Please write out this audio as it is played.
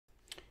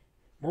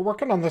We're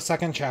working on the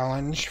second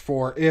challenge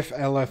for if,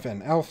 elif,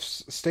 and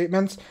else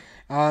statements.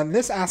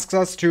 This asks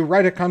us to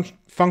write a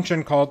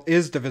function called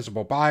is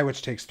divisible by,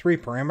 which takes three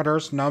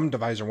parameters, num,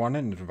 divisor 1,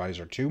 and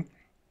divisor 2.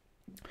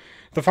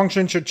 The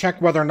function should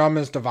check whether num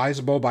is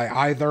divisible by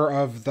either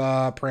of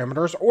the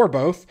parameters or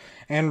both,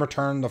 and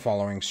return the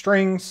following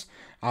strings.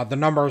 The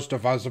number is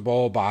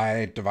divisible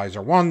by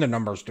divisor 1, the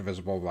number is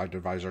divisible by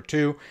divisor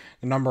 2,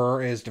 the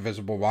number is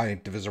divisible by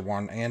divisor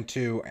 1 and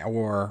 2,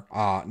 or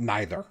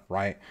neither,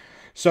 right?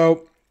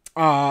 So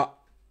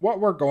what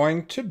we're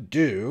going to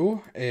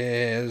do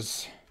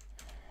is,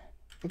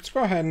 let's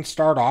go ahead and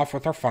start off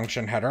with our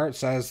function header. It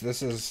says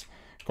this is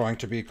going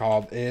to be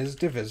called is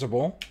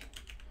divisible.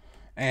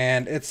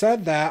 And it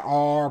said that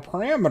our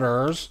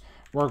parameters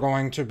were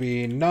going to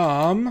be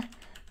num,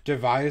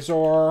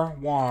 divisor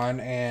 1,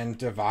 and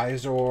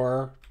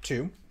divisor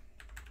 2.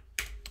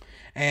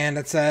 And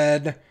it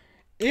said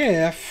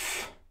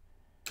if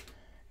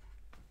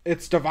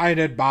it's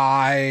divided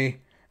by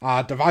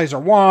divisor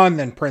 1,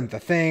 then print the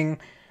thing.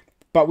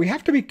 But we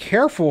have to be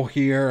careful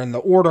here in the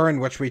order in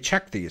which we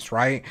check these,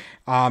 right?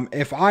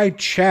 If I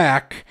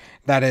check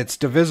that it's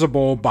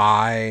divisible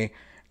by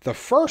the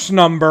first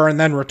number and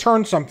then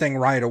return something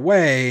right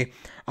away,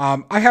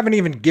 I haven't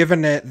even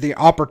given it the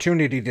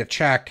opportunity to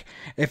check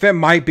if it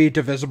might be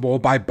divisible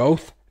by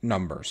both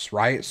numbers,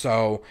 right?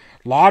 So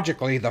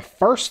logically, the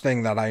first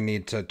thing that I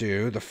need to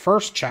do, the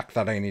first check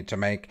that I need to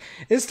make,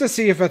 is to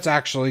see if it's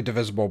actually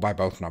divisible by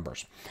both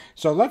numbers.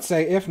 So let's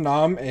say if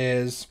num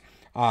is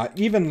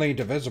evenly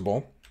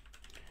divisible,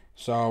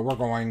 so we're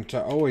going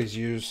to always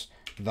use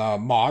the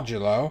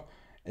modulo.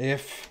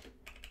 If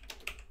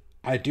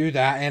I do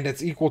that and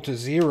it's equal to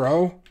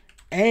 0,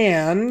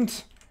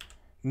 and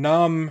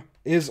num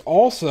is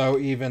also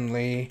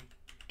evenly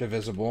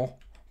divisible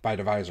by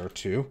divisor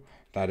 2,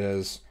 that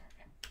is,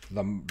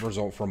 the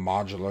result from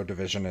modulo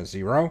division is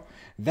 0,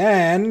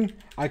 then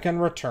I can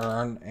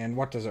return, and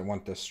what does it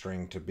want this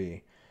string to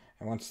be?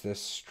 It wants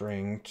this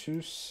string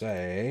to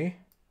say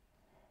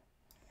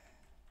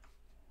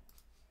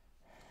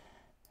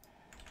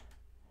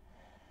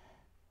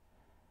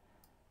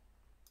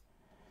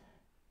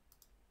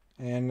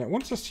and it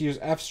wants us to use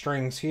f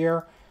strings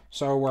here.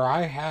 So where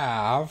I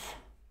have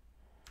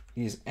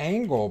these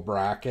angle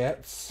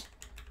brackets,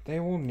 they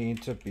will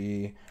need to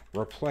be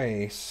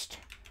replaced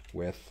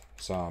with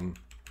some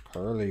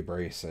curly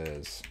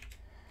braces.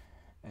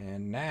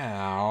 And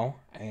now,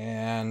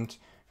 and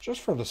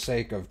just for the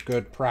sake of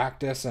good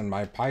practice in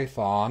my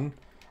Python,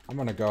 I'm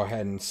going to go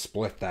ahead and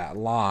split that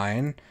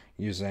line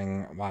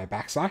using my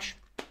backslash.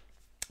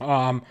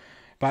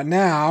 But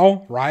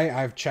now, right,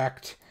 I've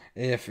checked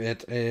if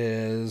it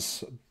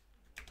is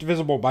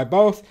divisible by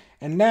both.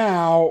 And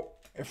now,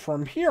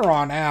 from here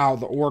on out,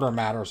 the order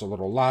matters a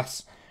little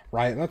less,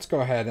 right? Let's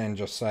go ahead and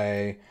just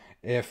say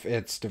if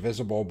it's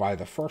divisible by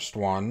the first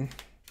one,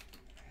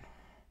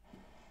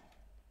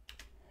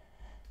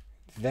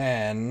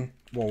 then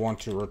we'll want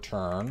to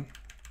return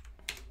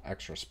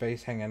extra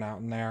space hanging out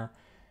in there.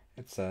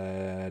 It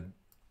said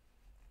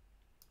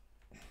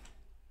I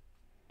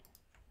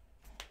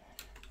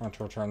want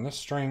to return this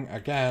string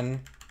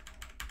again,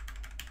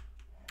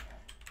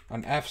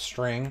 an f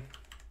string,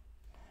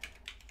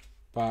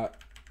 but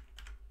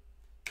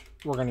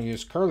we're going to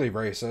use curly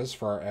braces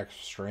for our f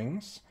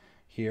strings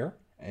here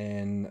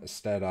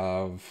instead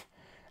of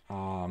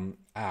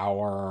the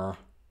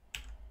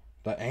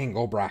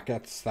angle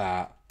brackets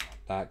that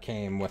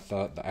came with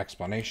the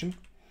explanation.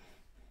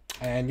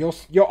 And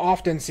you'll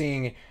often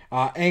see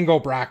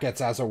angle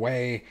brackets as a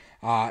way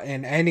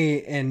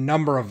in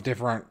number of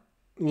different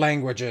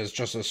languages,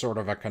 just as sort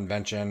of a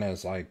convention,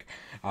 as like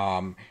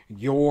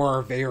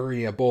your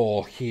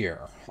variable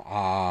here,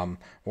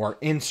 or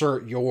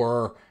insert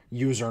your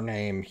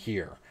username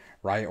here,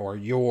 right? Or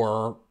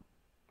your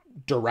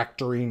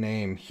directory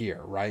name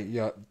here, right?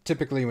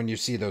 Typically when you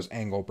see those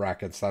angle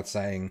brackets, that's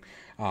saying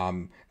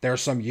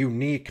there's some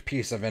unique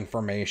piece of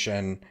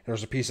information.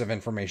 There's a piece of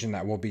information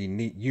that will be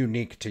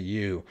unique to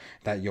you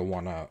that you'll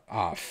want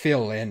to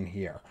fill in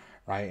here,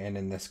 right? And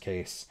in this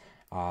case,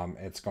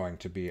 it's going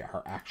to be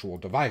our actual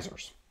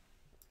divisors.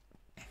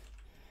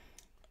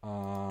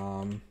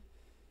 Nope,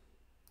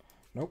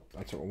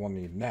 that's what we'll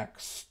need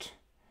next.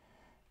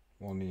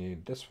 We'll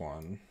need this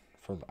one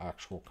for the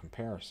actual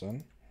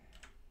comparison.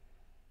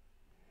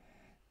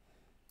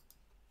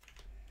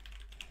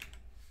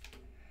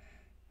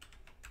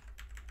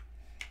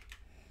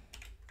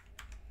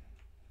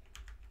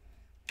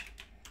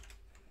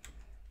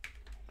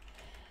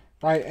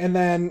 Right, and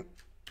then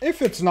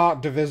if it's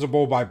not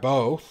divisible by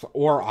both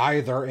or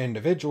either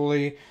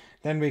individually,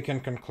 then we can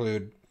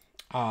conclude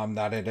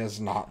that it is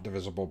not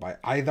divisible by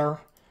either.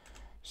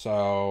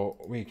 So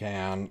we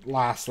can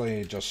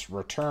lastly just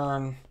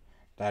return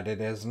that it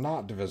is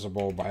not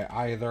divisible by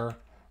either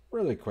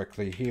really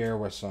quickly here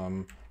with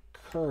some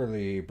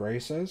curly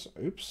braces.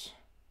 Oops.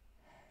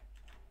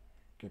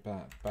 Get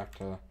back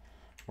to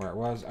where it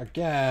was.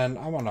 Again,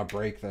 I want to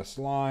break this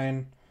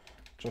line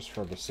just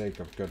for the sake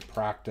of good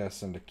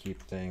practice and to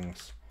keep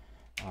things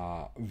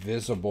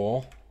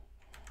visible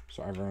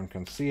so everyone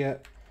can see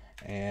it.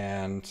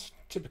 And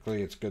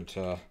typically it's good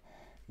to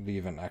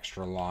leave an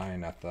extra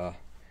line at the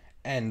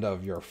end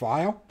of your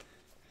file.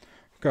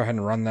 Go ahead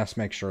and run this,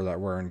 make sure that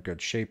we're in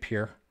good shape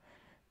here.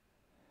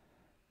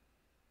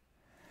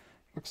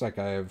 Looks like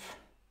I've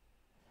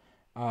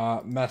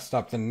messed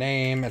up the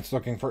name. It's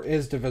looking for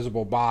is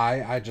divisible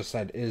by. I just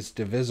said is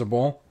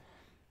divisible.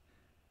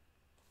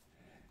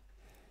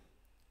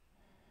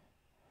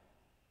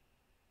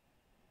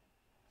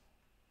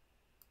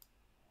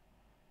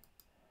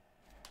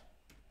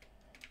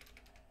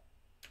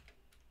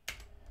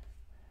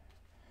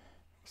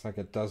 Looks like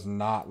it does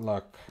not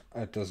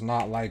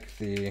like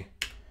the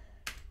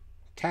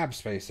tab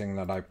spacing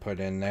that I put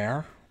in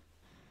there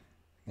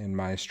in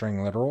my string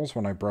literals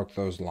when I broke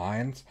those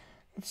lines.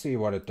 Let's see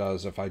what it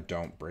does if I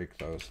don't break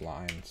those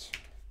lines.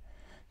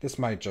 This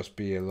might just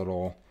be a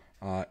little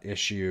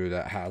issue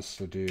that has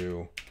to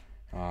do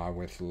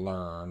with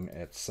learn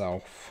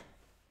itself.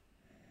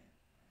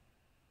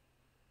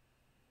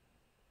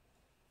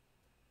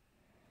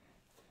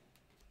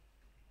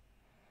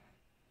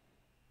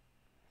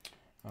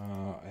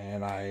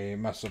 And I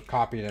must have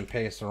copied and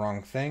pasted the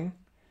wrong thing.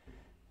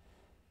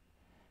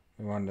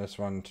 We want this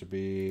one to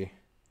be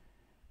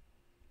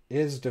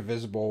is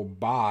divisible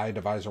by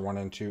divisor 1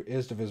 and 2,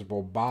 is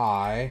divisible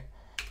by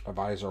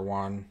divisor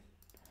 1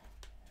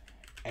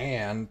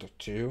 and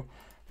 2,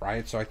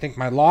 right? So I think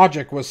my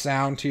logic was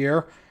sound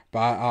here,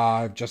 but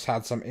I've just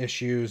had some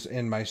issues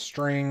in my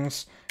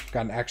strings.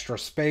 Got an extra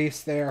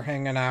space there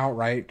hanging out,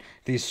 right?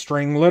 These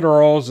string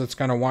literals, it's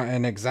going to want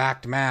an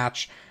exact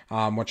match,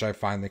 which I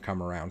finally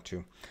come around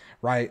to.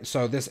 Right,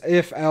 so this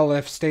if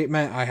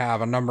statement, I have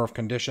a number of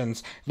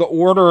conditions. The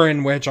order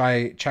in which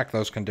I check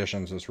those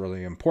conditions is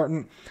really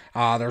important.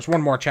 There's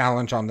one more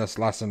challenge on this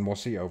lesson. We'll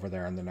see you over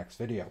there in the next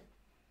video.